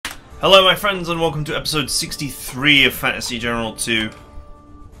Hello my friends and welcome to episode 63 of Fantasy General 2.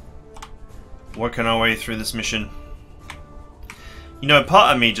 Working our way through this mission. You know,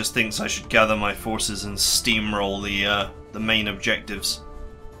 part of me just thinks I should gather my forces and steamroll the main objectives.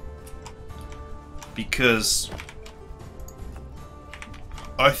 Because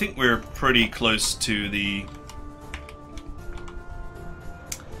I think we're pretty close to the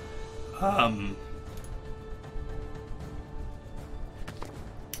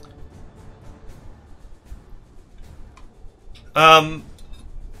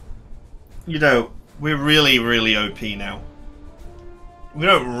you know, we're really OP now. We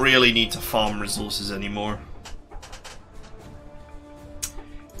don't really need to farm resources anymore.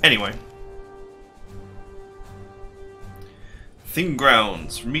 Anyway. Thin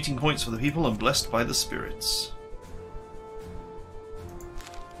grounds, meeting points for the people and blessed by the spirits.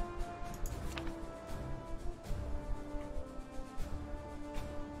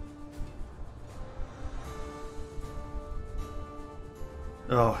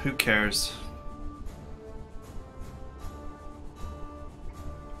 Oh, who cares?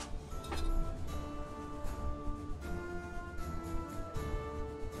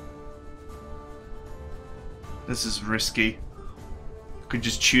 This is risky. I could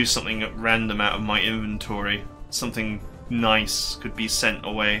just choose something at random out of my inventory. Something nice could be sent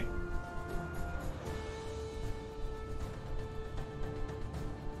away.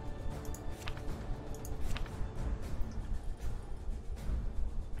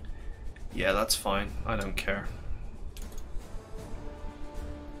 Yeah, that's fine. I don't care.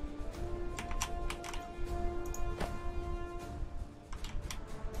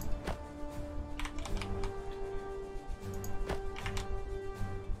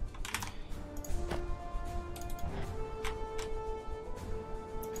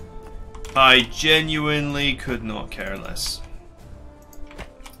 I genuinely could not care less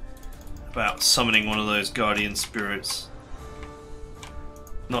about summoning one of those guardian spirits.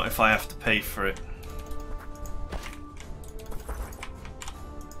 Not if I have to pay for it.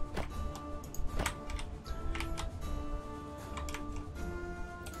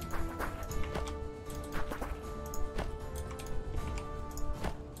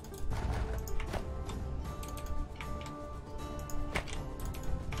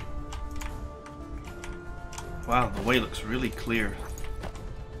 Wow, the way looks really clear.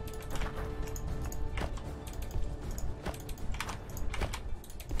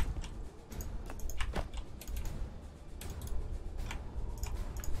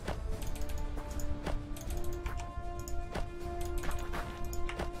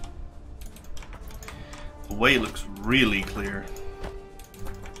 The way looks really clear.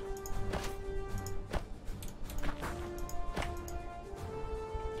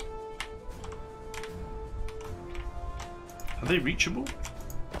 Are they reachable?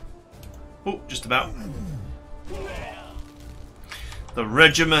 Oh, just about. The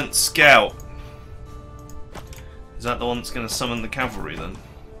Regiment Scout. Is that the one that's going to summon the cavalry then?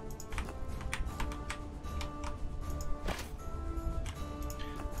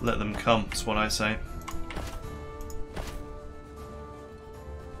 Let them come, that's what I say.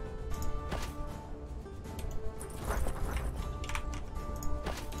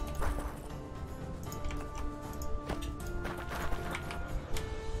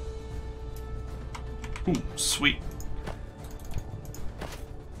 Ooh, sweet.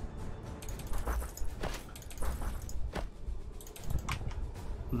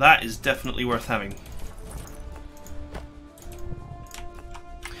 That is definitely worth having.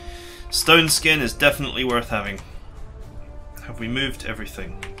 Stone skin is definitely worth having. Have we moved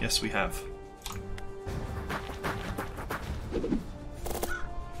everything? Yes, we have.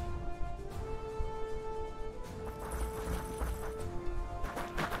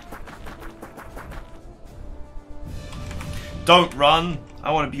 Don't run!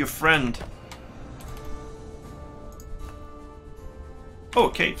 I want to be your friend. Oh,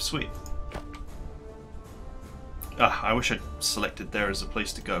 a cave, sweet. Ah, I wish I'd selected there as a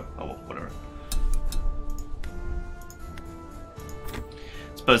place to go. Oh well, whatever.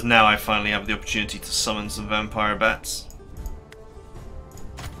 Suppose now I finally have the opportunity to summon some vampire bats.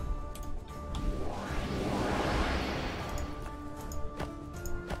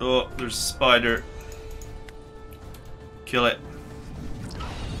 Oh, there's a spider. Kill it.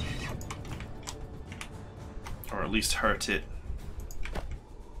 Or at least hurt it.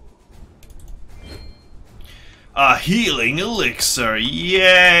 A healing elixir!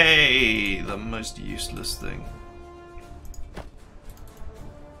 Yay! The most useless thing.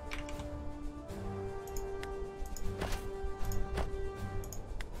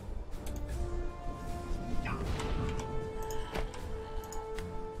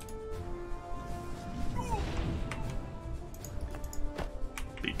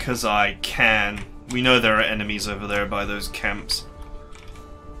 because I can. We know there are enemies over there by those camps.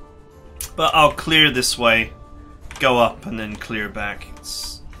 But I'll clear this way, go up and then clear back.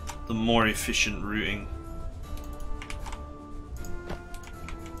 It's the more efficient routing.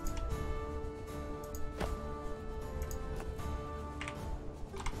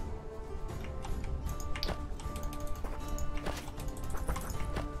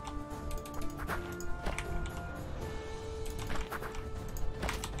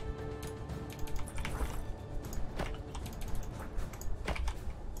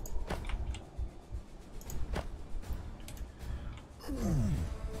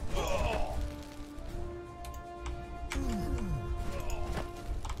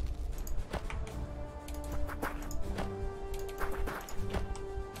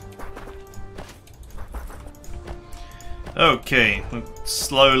 Okay, we're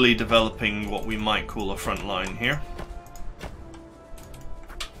slowly developing what we might call a front line here.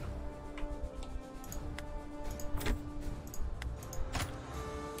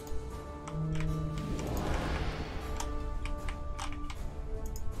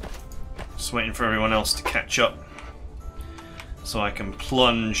 Just waiting for everyone else to catch up so I can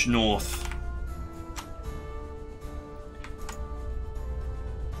plunge north.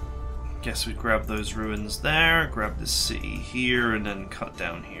 Guess we grab those ruins there, grab this city here, and then cut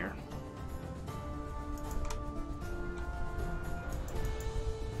down here.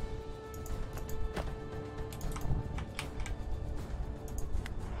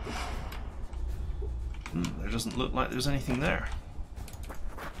 There doesn't look like there's anything there.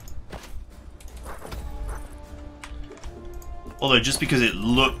 Although just because it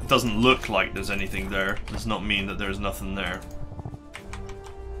doesn't look like there's anything there, does not mean that there's nothing there.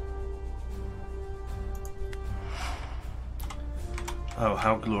 Oh,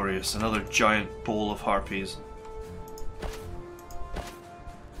 how glorious. Another giant ball of harpies.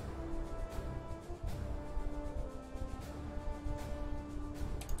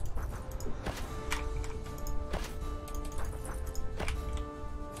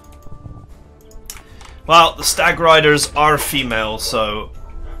 Well, the stag riders are female, so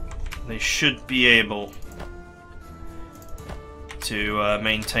they should be able to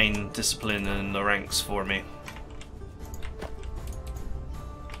maintain discipline in the ranks for me.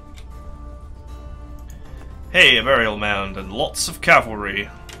 Hey, a burial mound and lots of cavalry.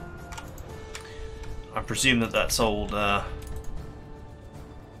 I presume that that's old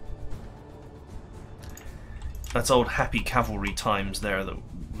happy cavalry times there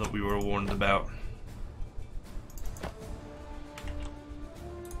that we were warned about.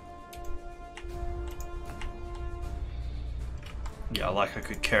 Yeah, like I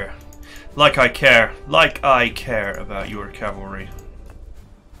could care. Like I care about your cavalry.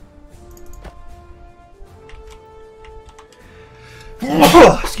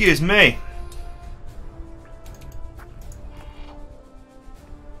 Excuse me.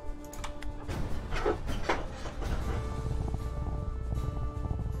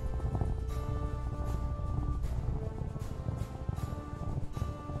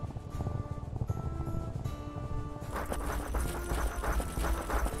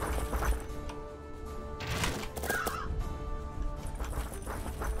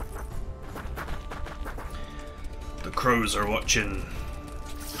 The crows are watching.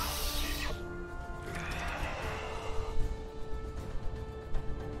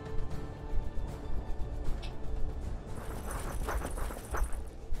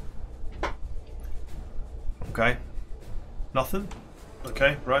 Okay. Nothing?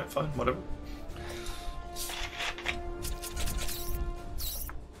 Okay, right, fine, whatever.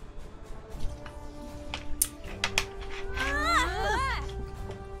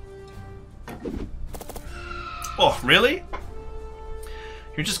 Oh, really?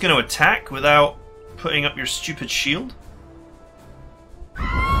 You're just going to attack without putting up your stupid shield?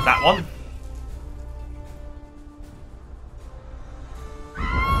 That one?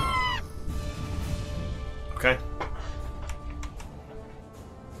 Okay.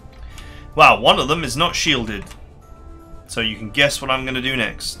 Wow, one of them is not shielded. So you can guess what I'm going to do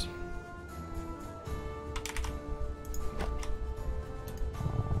next.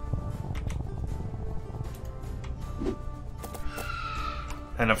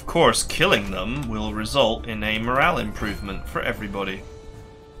 And of course, killing them will result in a morale improvement for everybody.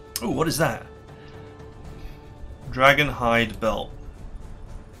 Oh, what is that? Dragon hide belt.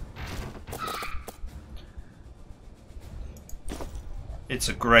 It's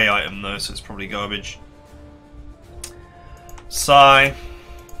a grey item though, so it's probably garbage. Sigh.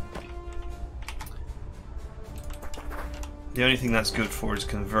 The only thing that's good for is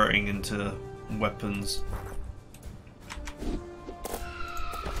converting into weapons.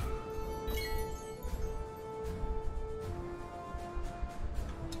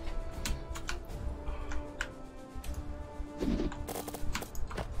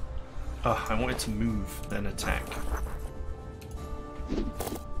 Oh, I wanted to move, then attack.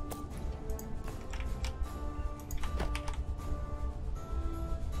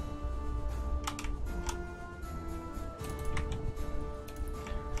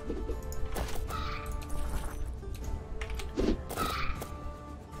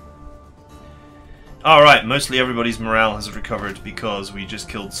 Alright, mostly everybody's morale has recovered because we just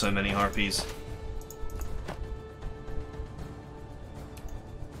killed so many harpies.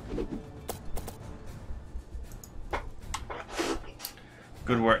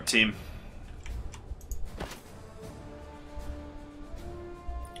 Good work, team.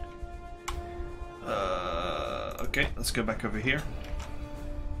 Okay, let's go back over here.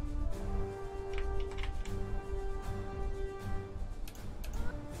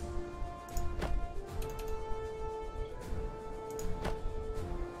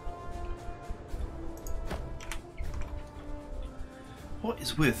 What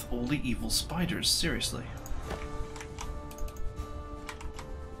is with all the evil spiders? Seriously.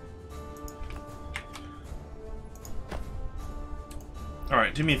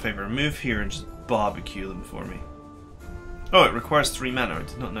 Alright, do me a favor. Move here and just barbecue them for me. Oh, it requires 3 mana. I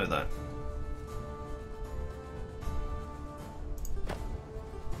did not know that.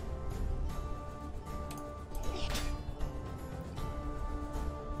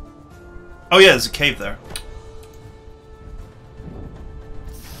 Oh yeah, there's a cave there.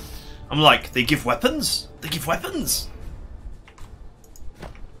 I'm like, they give weapons? They give weapons?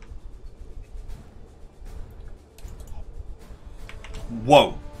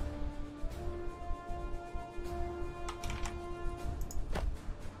 Whoa.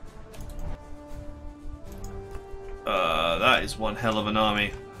 That is one hell of an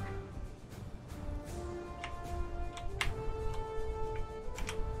army.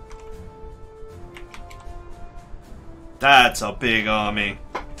 That's a big army.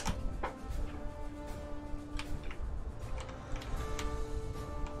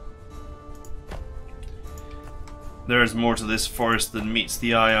 There's more to this forest than meets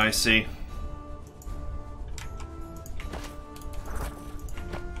the eye, I see.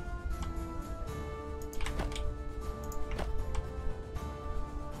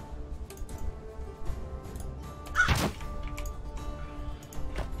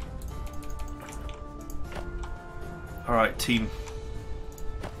 Alright, team.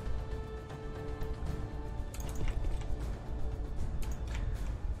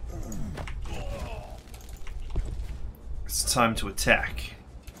 It's time to attack.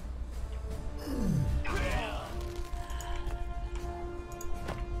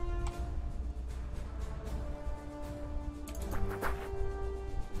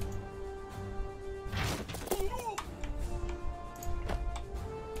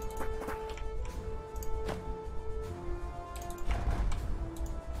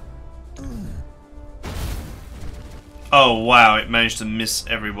 Oh wow, it managed to miss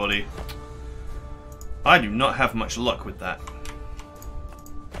everybody. I do not have much luck with that.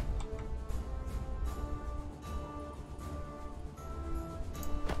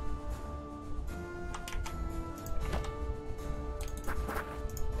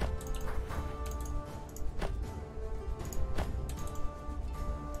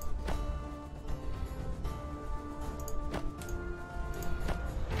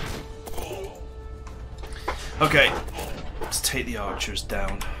 Okay, let's take the archers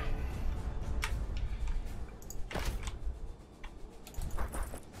down.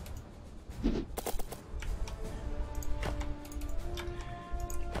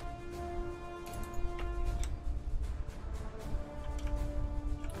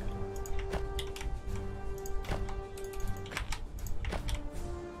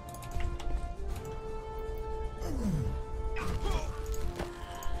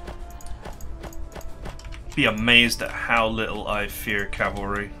 Be amazed at how little I fear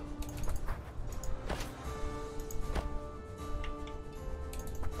cavalry.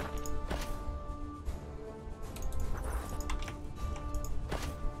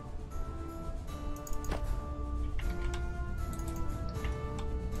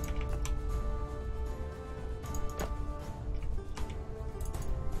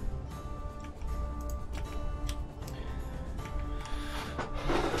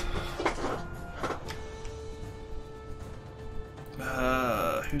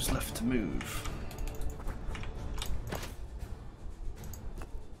 Who's left to move?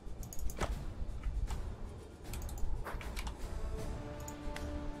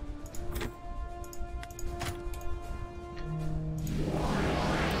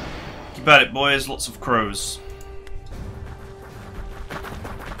 Keep at it, boys. Lots of crows.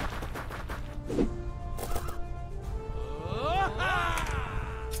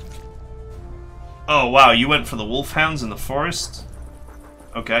 Oh wow, you went for the wolfhounds in the forest?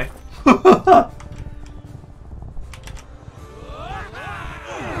 Okay.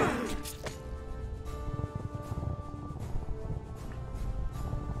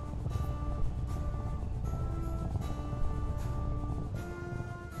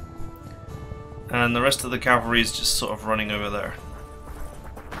 And the rest of the cavalry is just sort of running over there.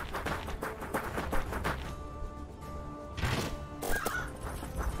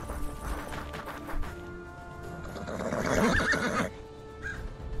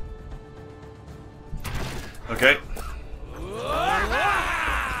 Okay.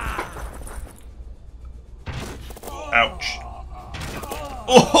 Ouch.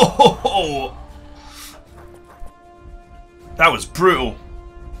 Oh! That was brutal.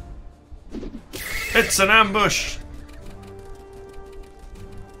 It's an ambush!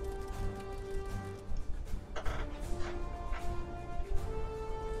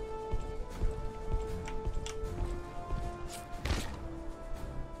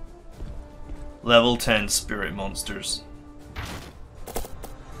 Level 10 spirit monsters.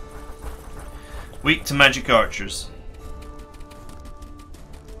 Weak to magic archers.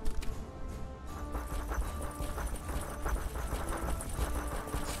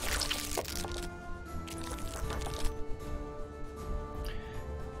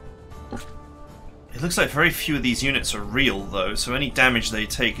 It looks like very few of these units are real though, so any damage they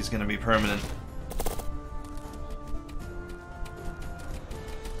take is going to be permanent.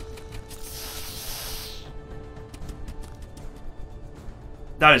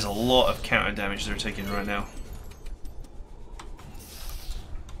 That is a lot of counter damage they're taking right now.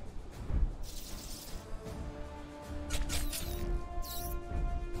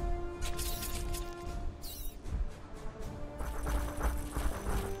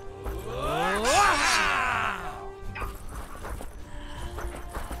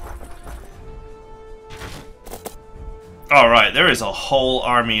 Alright, there is a whole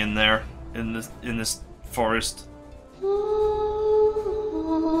army in there, in this forest.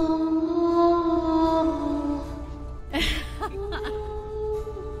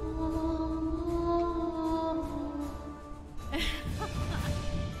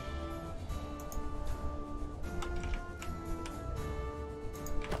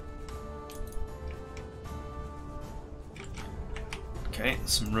 Okay,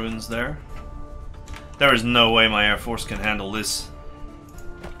 some ruins there. There is no way my Air Force can handle this.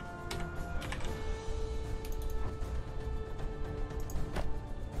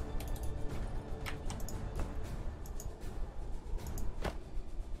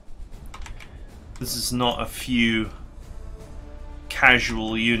 This is not a few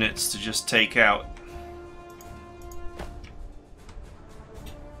casual units to just take out.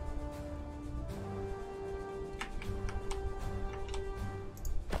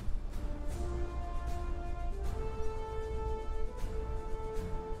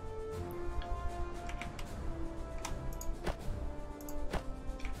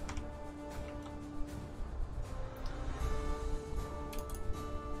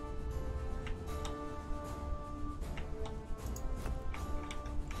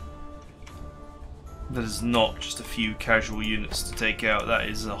 That is not just a few casual units to take out, that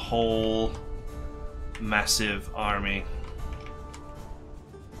is a whole massive army.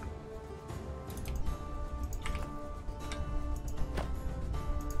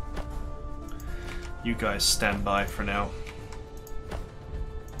 You guys stand by for now.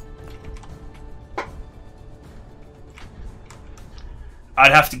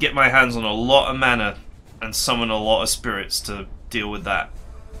 I'd have to get my hands on a lot of mana and summon a lot of spirits to deal with that.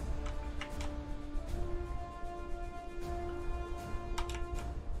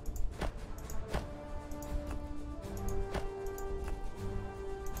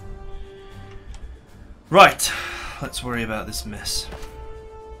 Right, let's worry about this mess.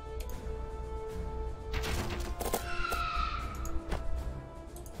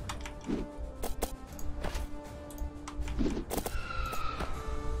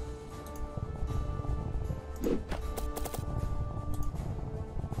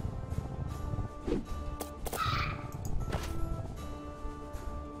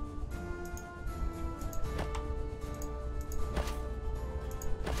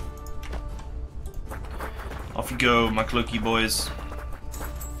 Off you go, my cloaky boys.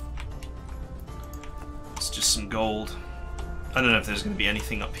 It's just some gold. I don't know if there's going to be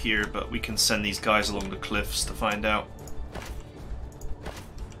anything up here, but we can send these guys along the cliffs to find out.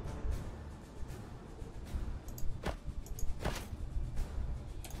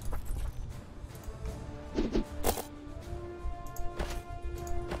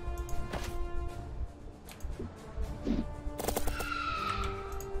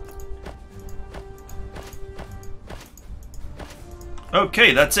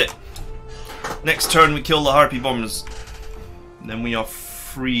 Okay, that's it. Next turn we kill the Harpy Bombers. And then we are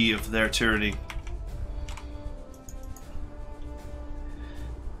free of their tyranny.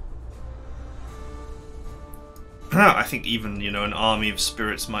 I think even, you know, an army of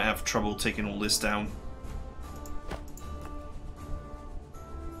spirits might have trouble taking all this down.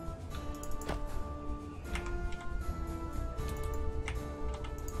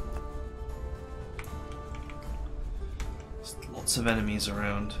 There's lots of enemies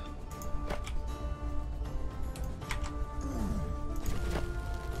around.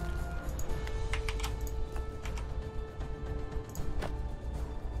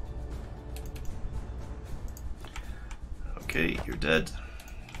 Okay, you're dead.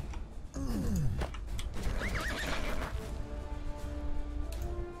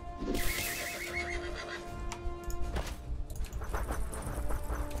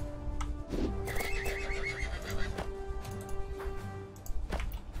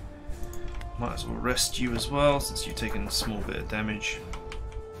 Might as well rest you as well, since you've taken a small bit of damage.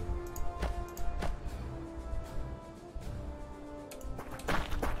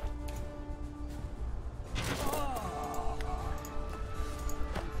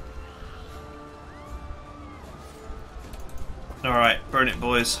 Alright, burn it,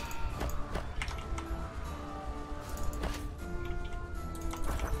 boys.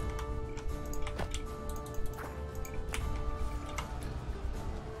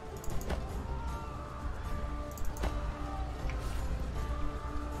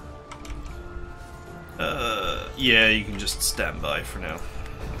 Yeah, you can just stand by for now.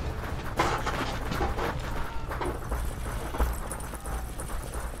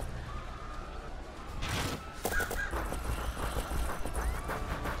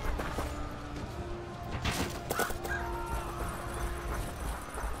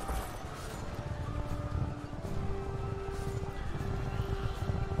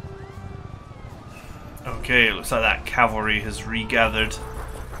 Okay, it looks like that cavalry has regathered.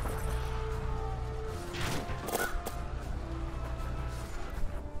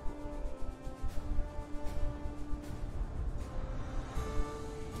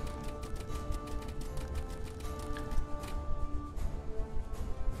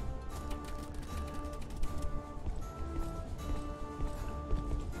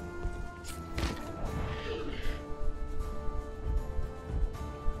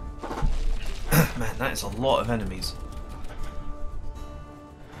 Man, that is a lot of enemies.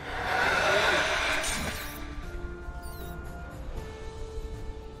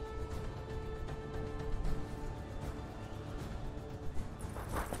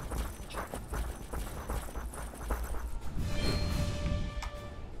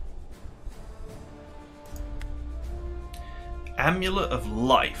 Amulet of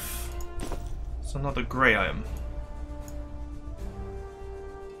Life. It's another grey item.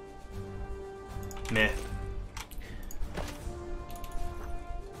 Meh.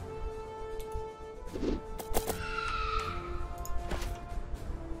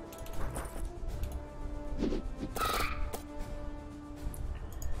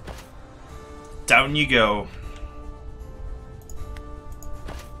 Down you go.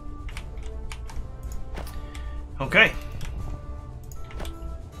 Okay.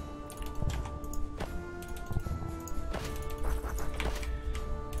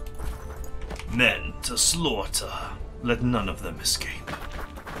 Men to slaughter. Let none of them escape.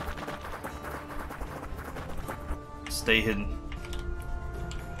 Stay hidden.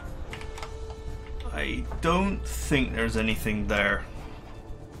 I don't think there's anything there.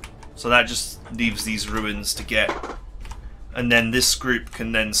 So that just leaves these ruins to get. And then this group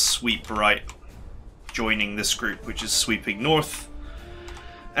can then sweep right, joining this group, which is sweeping north.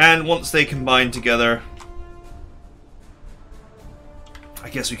 And once they combine together, I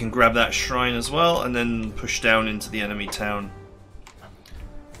guess we can grab that shrine as well, and then push down into the enemy town.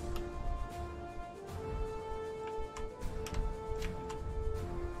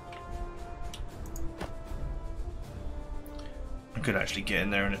 I could actually get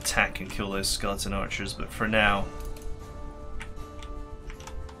in there and attack and kill those skeleton archers, but for now...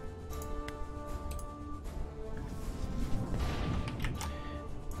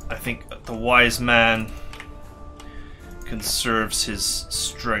 I think the wise man conserves his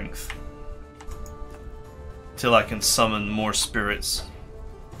strength till I can summon more spirits.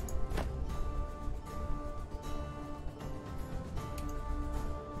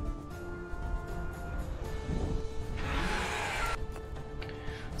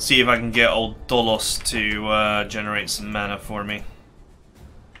 See if I can get old Dolos to generate some mana for me.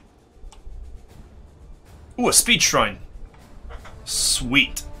 Ooh, a speed shrine!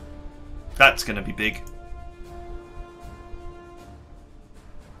 Sweet. That's gonna be big.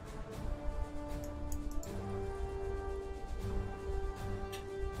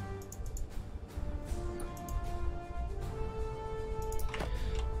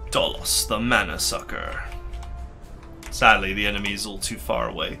 Dolos, the mana sucker. Sadly, the enemy is all too far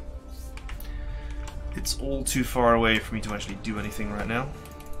away. It's all too far away for me to actually do anything right now.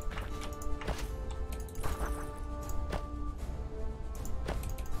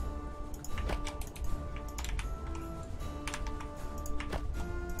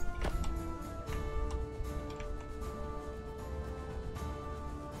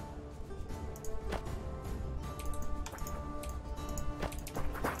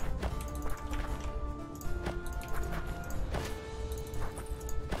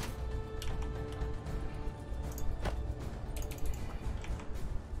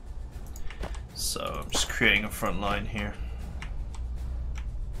 So I'm just creating a front line here.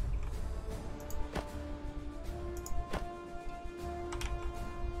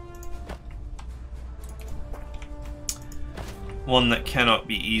 One that cannot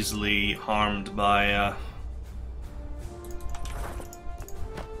be easily harmed by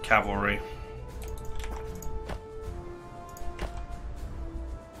cavalry.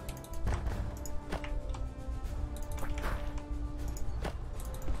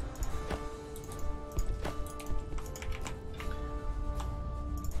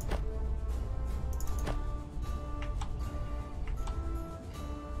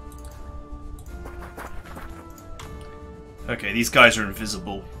 Okay, these guys are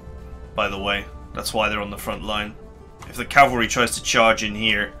invisible, by the way. That's why they're on the front line. If the cavalry tries to charge in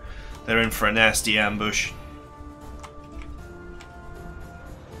here, they're in for a nasty ambush.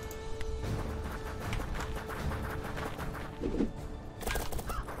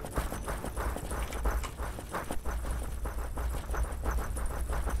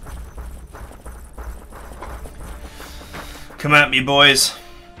 Come at me, boys.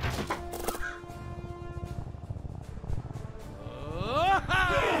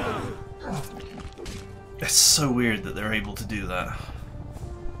 It's so weird that they're able to do that.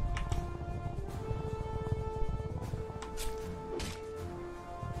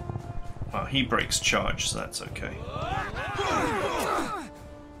 Well, he breaks charge, so that's okay.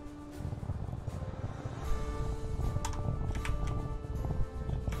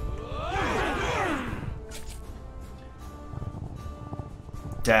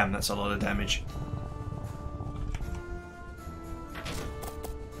 Damn, that's a lot of damage.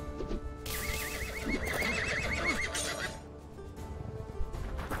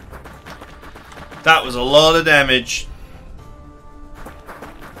 That was a lot of damage.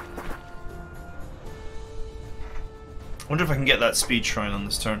 I wonder if I can get that speed shrine on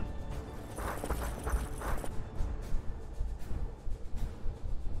this turn.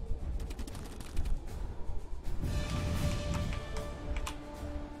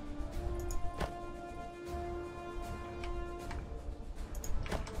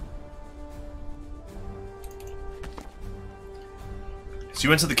 So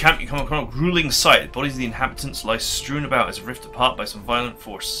you enter the camp, you come upon a grueling sight. The bodies of the inhabitants lie strewn about as if ripped apart by some violent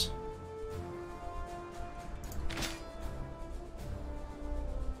force.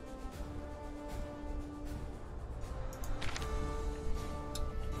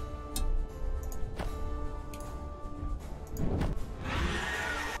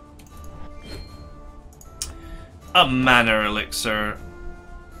 A mana elixir.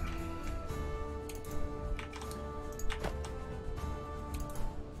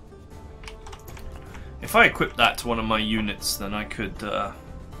 If I equip that to one of my units, then I could I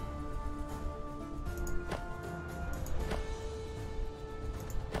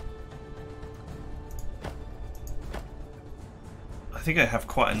think I have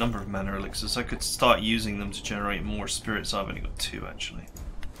quite a number of mana elixirs. I could start using them to generate more spirits. I've only got 2 actually.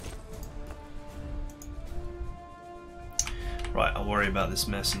 Right, I'll worry about this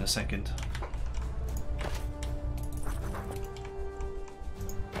mess in a second.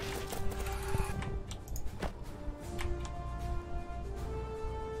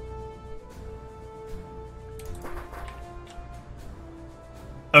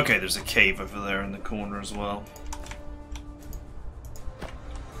 Okay, there's a cave over there in the corner as well.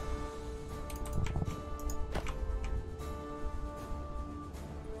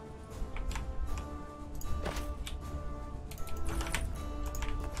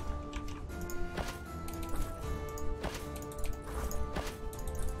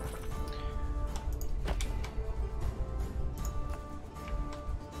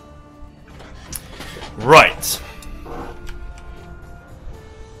 Right.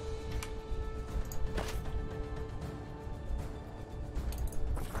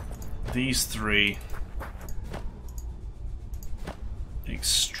 These 3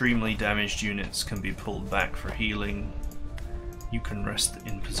 extremely damaged units can be pulled back for healing. You can rest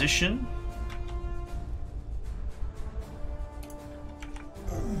in position.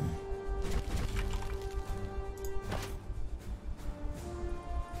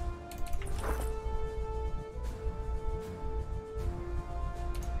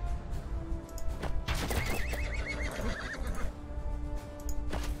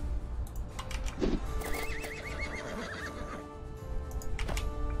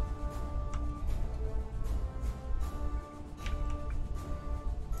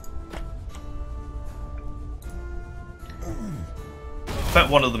 bet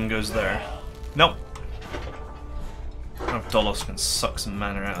one of them goes there. Nope. I don't know if Dolos can suck some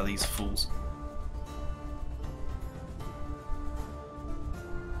mana out of these fools.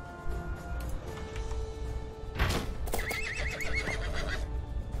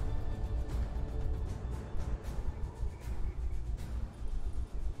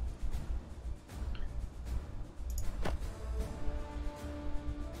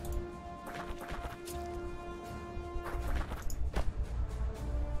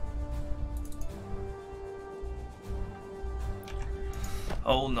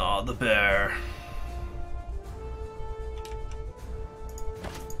 Oh no, the bear.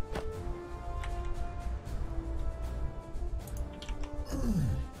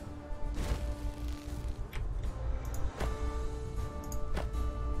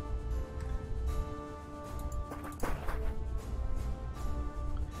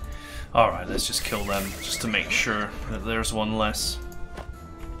 Alright, let's just kill them, just to make sure that there's one less.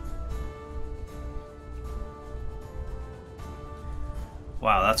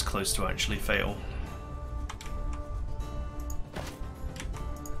 Wow, that's close to actually fatal.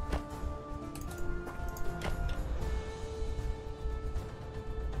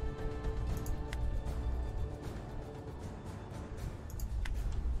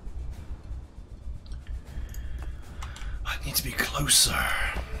 I need to be closer.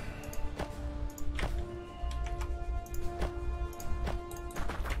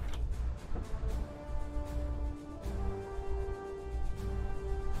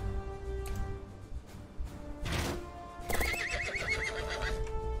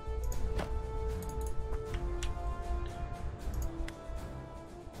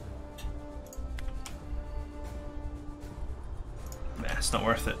 It's not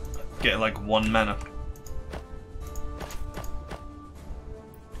worth it. Get like 1 mana.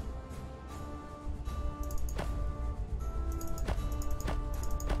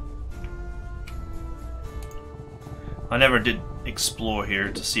 I never did explore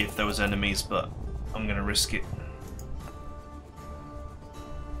here to see if there was enemies, but I'm gonna risk it.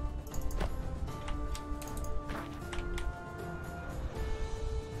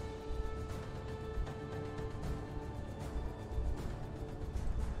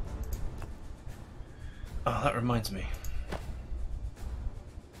 Oh, that reminds me.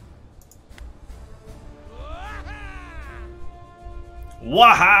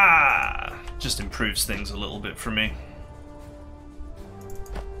 Waha! Just improves things a little bit for me.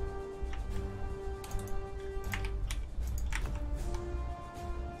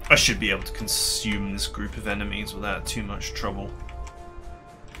 I should be able to consume this group of enemies without too much trouble.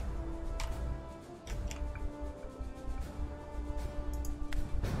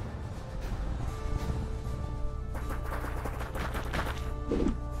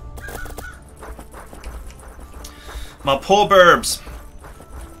 My poor burbs.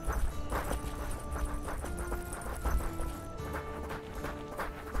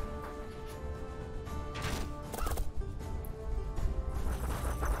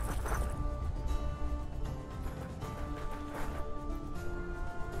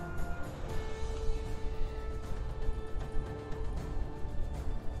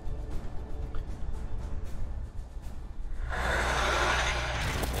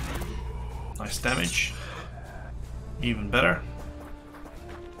 Nice damage. Even better.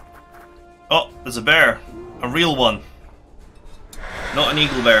 Oh, there's a bear. A real one. Not an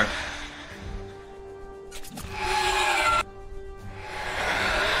eagle bear.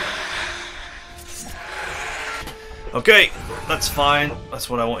 Okay, that's fine. That's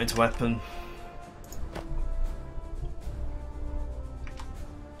what I wanted to happen.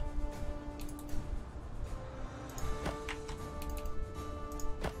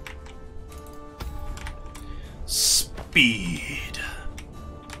 Speed.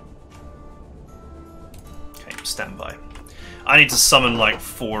 Okay, stand by. I need to summon like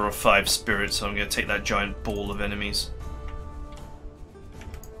 4 or 5 spirits, so I'm going to take that giant ball of enemies.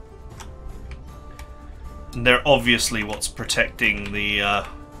 And they're obviously what's protecting the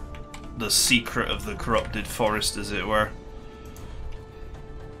secret of the corrupted forest, as it were.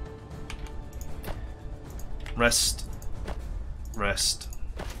 Rest. Rest.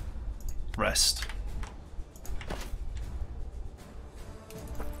 Rest.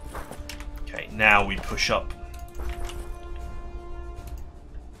 Okay, now we push up.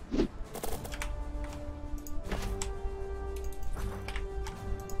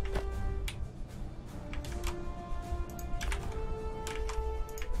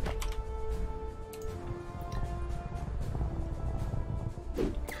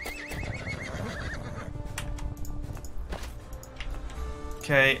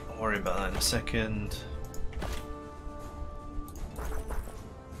 Okay, I'll worry about that in a second.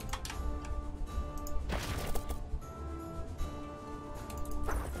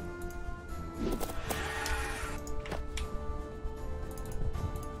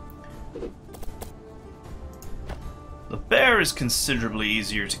 is considerably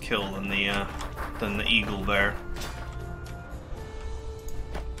easier to kill than the eagle bear.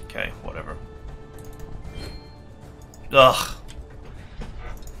 Okay, whatever. Ugh.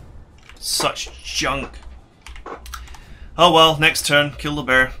 Such junk. Oh well, next turn, kill the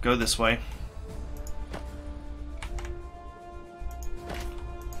bear, go this way.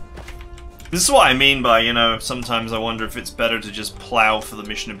 This is what I mean by, you know, sometimes I wonder if it's better to just plow for the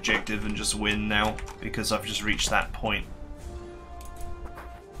mission objective and just win now, because I've just reached that point.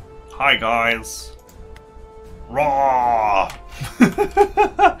 Hi guys. Raw.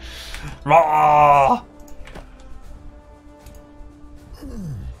 Raw.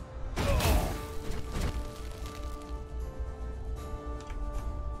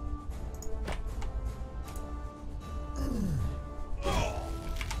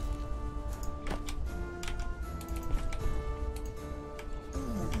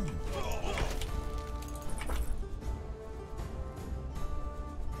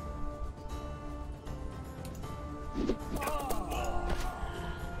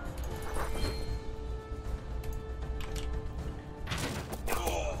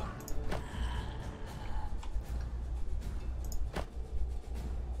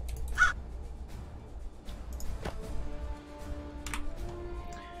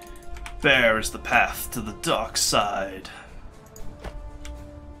 There is the path to the dark side.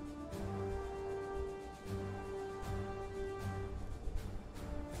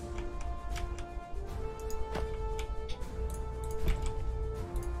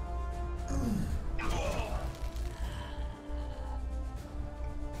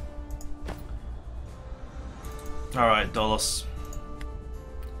 Alright, Dolos.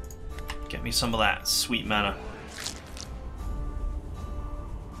 Get me some of that sweet mana.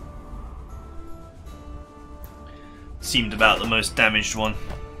 Seemed about the most damaged one.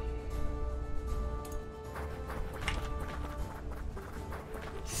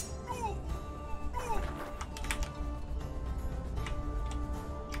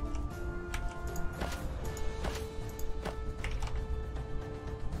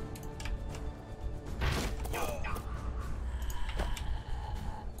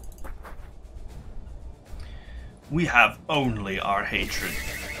 We have only our hatred.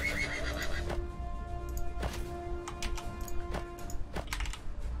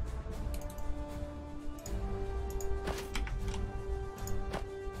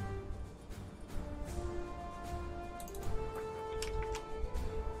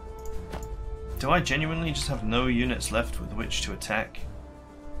 Do I genuinely just have no units left with which to attack?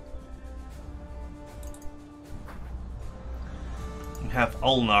 We have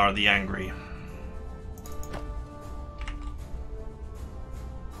Ulnar the Angry.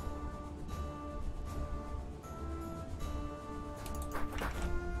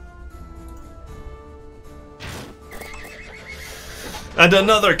 And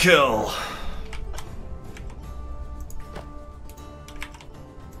another kill!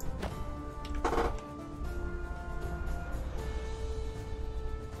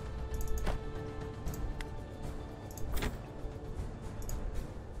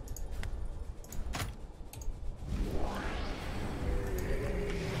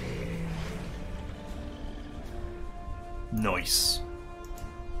 Nice.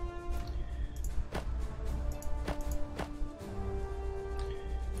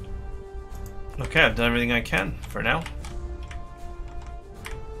 Okay, I've done everything I can for now.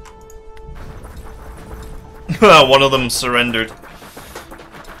 One of them surrendered.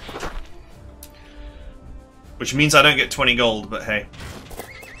 Which means I don't get 20 gold, but hey.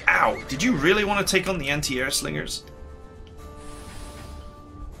 Ow! Did you really want to take on the anti-air slingers?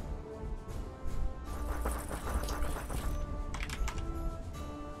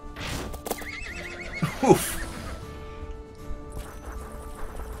 Oof.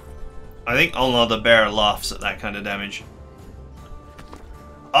 I think Ulnar the Bear laughs at that kind of damage.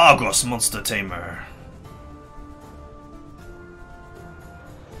 Argos Monster Tamer.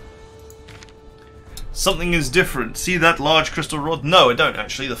 Something is different. See that large crystal rod? No, I don't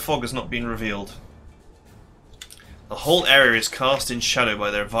actually. The fog has not been revealed. The whole area is cast in shadow by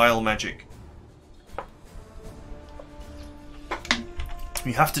their vile magic.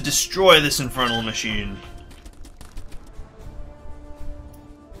 We have to destroy this infernal machine.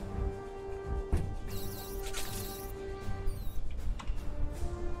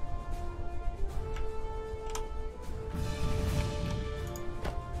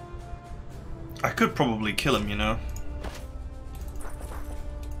 I could probably kill him, you know.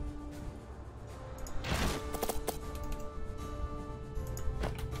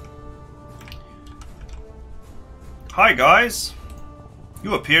 Hi guys!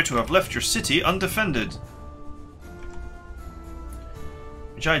 You appear to have left your city undefended.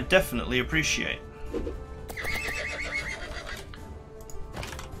 which I definitely appreciate.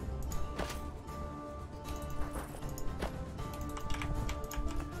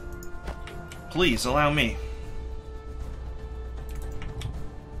 Please allow me.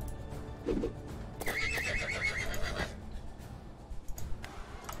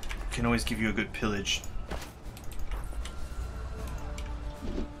 Can always give you a good pillage.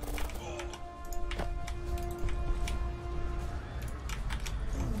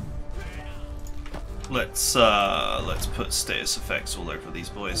 Let's put status effects all over these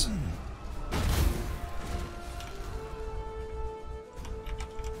boys.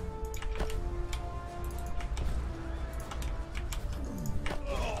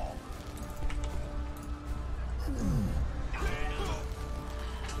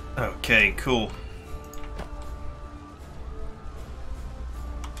 Okay, cool.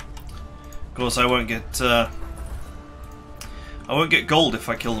 Of course, I won't get gold if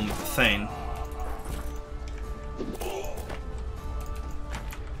I kill them with the Thane.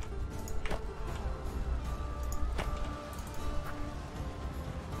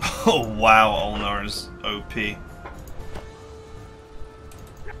 Oh wow, Ulnar's OP.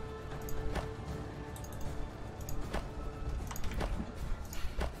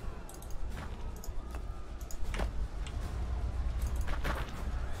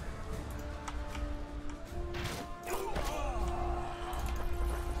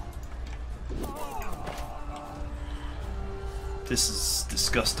 This is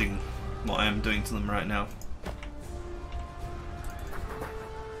disgusting what I am doing to them right now.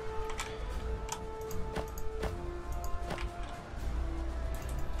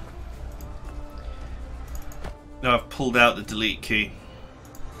 Now I've pulled out the delete key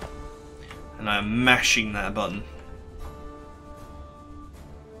and I'm mashing that button.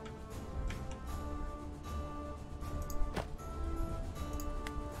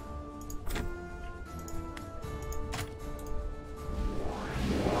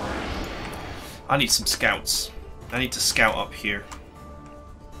 I need some scouts. I need to scout up here.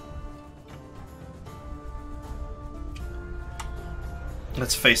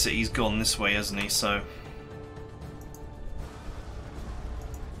 Let's face it, he's gone this way, hasn't he? So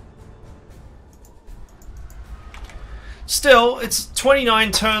still, it's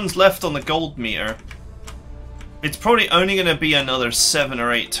 29 turns left on the gold meter. It's probably only going to be another 7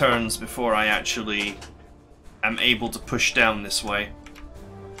 or 8 turns before I actually am able to push down this way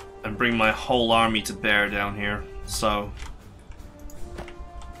and bring my whole army to bear down here. So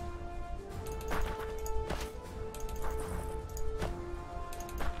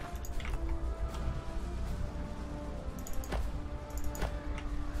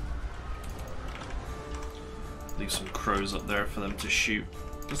leave some crows up there for them to shoot.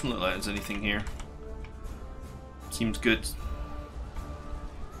 Doesn't look like there's anything here. Seems good.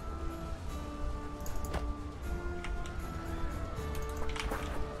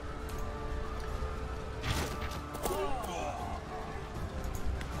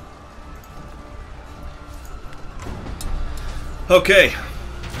 Okay.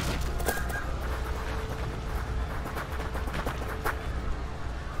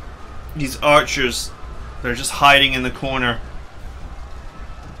 These archers, they're just hiding in the corner.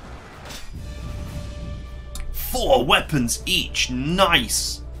 4 weapons each,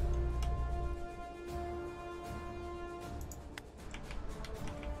 nice.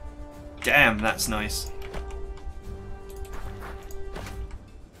 Damn, that's nice.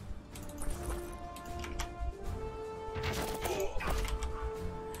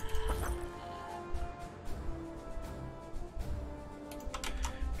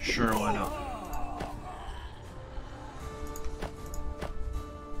 Sure, why not?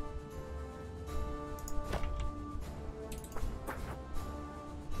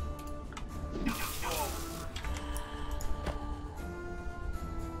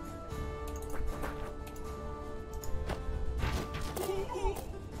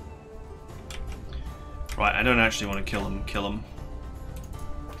 Right, I don't actually want to kill him.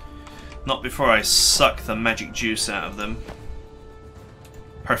 Not before I suck the magic juice out of them.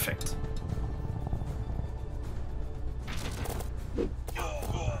 Perfect.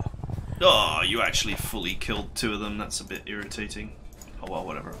 Oh, you actually fully killed 2 of them. That's a bit irritating. Oh well,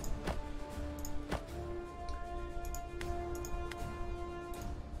 whatever.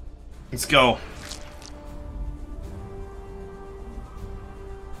 Let's go.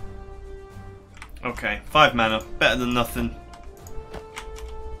 Okay, 5 mana. Better than nothing.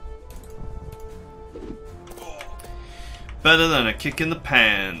 Better than a kick in the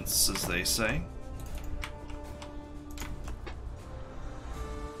pants, as they say.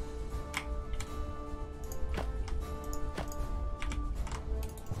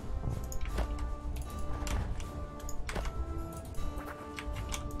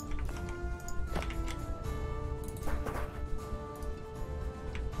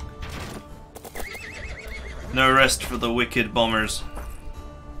 No rest for the wicked bombers.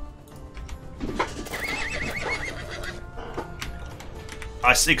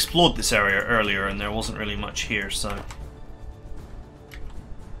 I explored this area earlier and there wasn't really much here, so...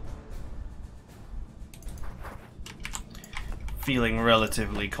 Feeling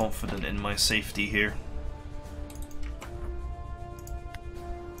relatively confident in my safety here.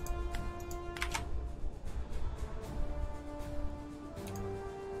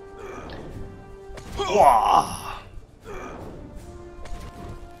 Wah!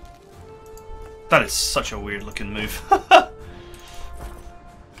 That is such a weird looking move.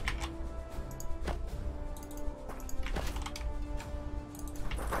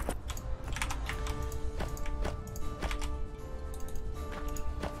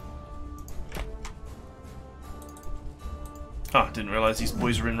 Ah, didn't realise these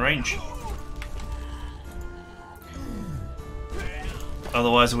boys were in range.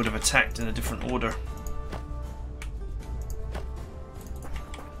 Otherwise I would have attacked in a different order.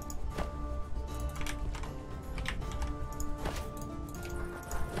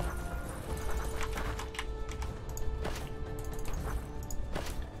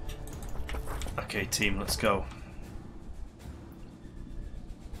 Okay, team, let's go.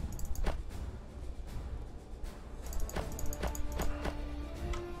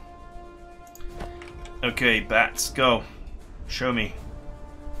 Okay, bats, go. Show me.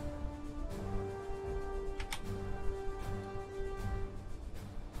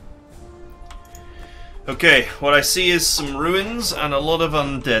 Okay, what I see is some ruins and a lot of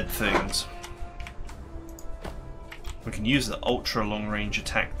undead things. We can use the ultra long range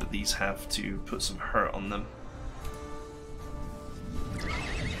attack that these have to put some hurt on them.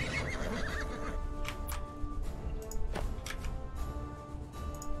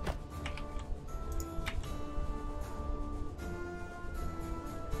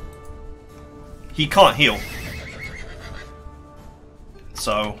 He can't heal,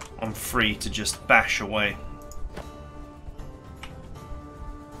 so I'm free to just bash away.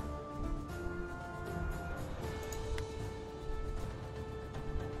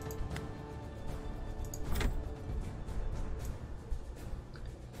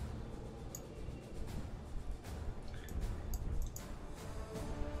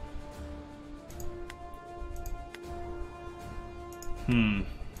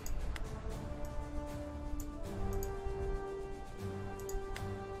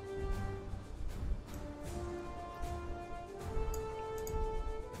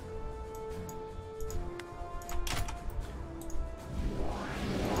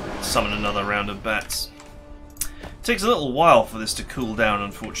 Summon another round of bats. Takes a little while for this to cool down,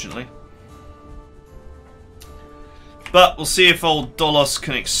 unfortunately. But we'll see if old Dolos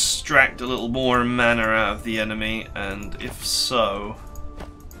can extract a little more mana out of the enemy, and if so,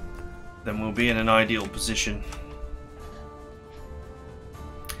 then we'll be in an ideal position.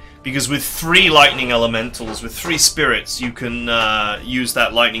 Because with 3 lightning elementals, with 3 spirits, you can use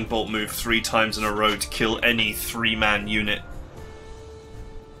that lightning bolt move 3 times in a row to kill any 3-man unit.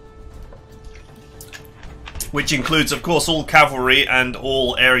 Which includes, of course, all cavalry and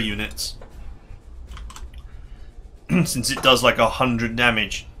all air units. Since it does like 100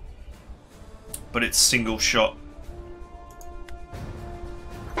 damage. But it's single shot.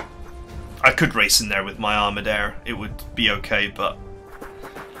 I could race in there with my armoured air. It would be okay, but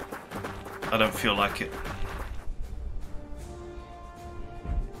I don't feel like it.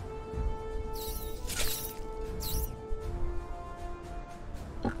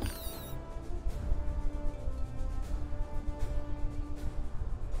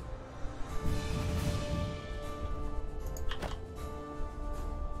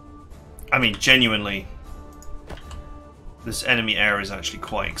 I mean, genuinely, this enemy air is actually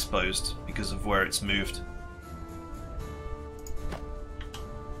quite exposed because of where it's moved.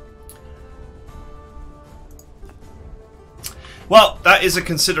 Well, that is a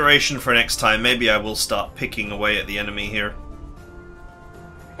consideration for next time. Maybe I will start picking away at the enemy here.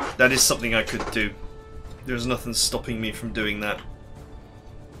 That is something I could do. There's nothing stopping me from doing that.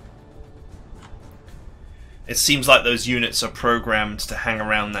 It seems like those units are programmed to hang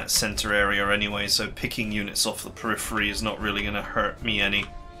around that center area anyway, so picking units off the periphery is not really going to hurt me any.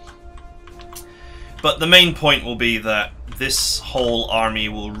 But the main point will be that this whole army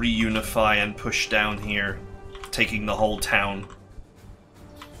will reunify and push down here, taking the whole town.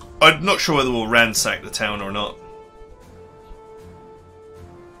 I'm not sure whether we'll ransack the town or not.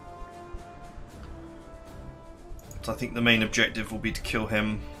 But I think the main objective will be to kill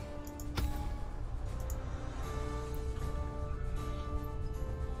him.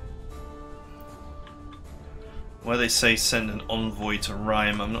 Why they say send an envoy to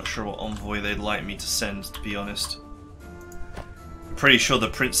Rhyme, I'm not sure what envoy they'd like me to send, to be honest. I'm pretty sure the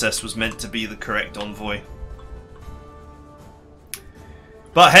princess was meant to be the correct envoy.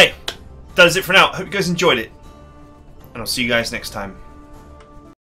 But hey, that is it for now. Hope you guys enjoyed it. And I'll see you guys next time.